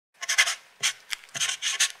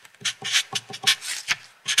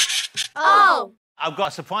I've got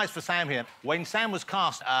a surprise for Sam here. When Sam was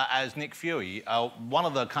cast as Nick Fury, one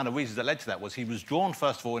of the kind of reasons that led to that was he was drawn,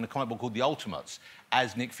 first of all, in a comic book called The Ultimates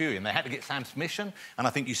as Nick Fury, and they had to get Sam's permission, and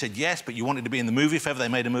I think you said yes, but you wanted to be in the movie if ever they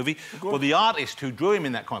made a movie. Well, the artist who drew him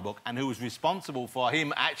in that comic book and who was responsible for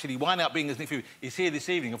him actually winding up being as Nick Fury is here this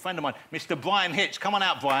evening, a friend of mine, Mr. Bryan Hitch. Come on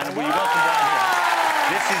out, Bryan, and will you welcome Bryan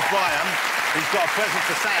here? This is Bryan. He's got a present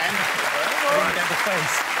for Sam. I didn't get the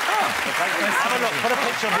face. Have a look. Put a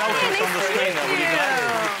picture of the Ultimates on the screen there. Will you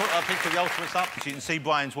put a picture of the Ultimates up so you can see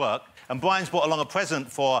Bryan's work. And Bryan's brought along a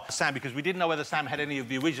present for Sam because we didn't know whether Sam had any of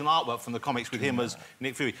the original artwork from the comics with him as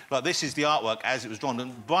Nick Fury. Like, this is the artwork as it was drawn.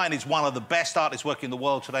 And Bryan is one of the best artists working in the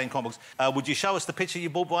world today in comic books. Would you show us the picture you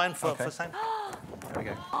bought, Bryan, for Sam? There we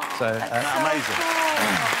go. So, amazing.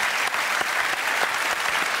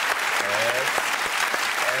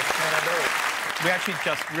 We actually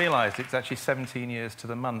just realised it's actually 17 years to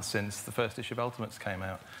the month since the first issue of Ultimates came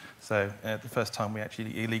out. So, the first time we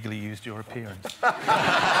actually illegally used your appearance.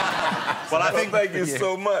 Well, I think... Thank you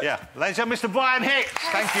so much. Yeah. Ladies and gentlemen, Mr. Bryan Hitch.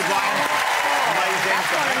 Thank you, Bryan. Amazing.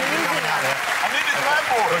 I need this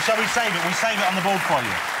landboard. Well, shall we save it? We'll save it on the board for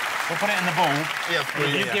you. We'll put it in the ball. Yes,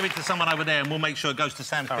 please. You give it to someone over there and we'll make sure it goes to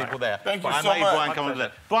Sam's people there. Thank you so much. Bryan come over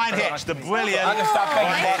there. Bryan Hitch, the brilliant... I can stop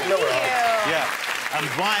thanking you. Yeah. And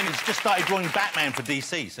Bryan has just started drawing Batman for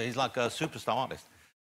DC, so he's like a superstar artist.